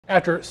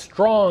After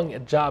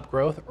strong job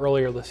growth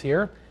earlier this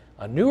year,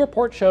 a new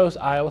report shows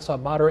Iowa saw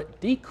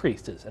moderate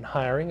decreases in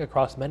hiring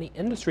across many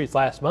industries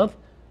last month,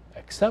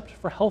 except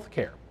for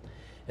healthcare.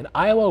 An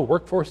Iowa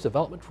Workforce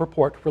Development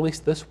report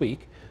released this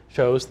week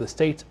shows the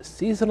state's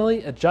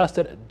seasonally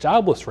adjusted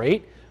jobless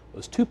rate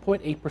was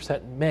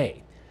 2.8% in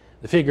May.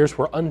 The figures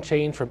were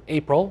unchanged from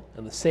April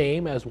and the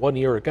same as 1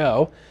 year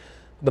ago.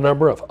 The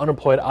number of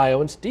unemployed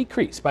Iowans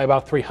decreased by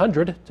about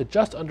 300 to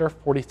just under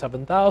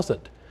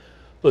 47,000.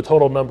 The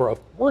total number of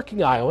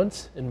working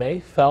Iowans in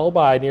May fell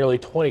by nearly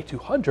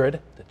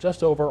 2,200 to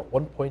just over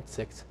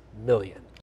 1.6 million.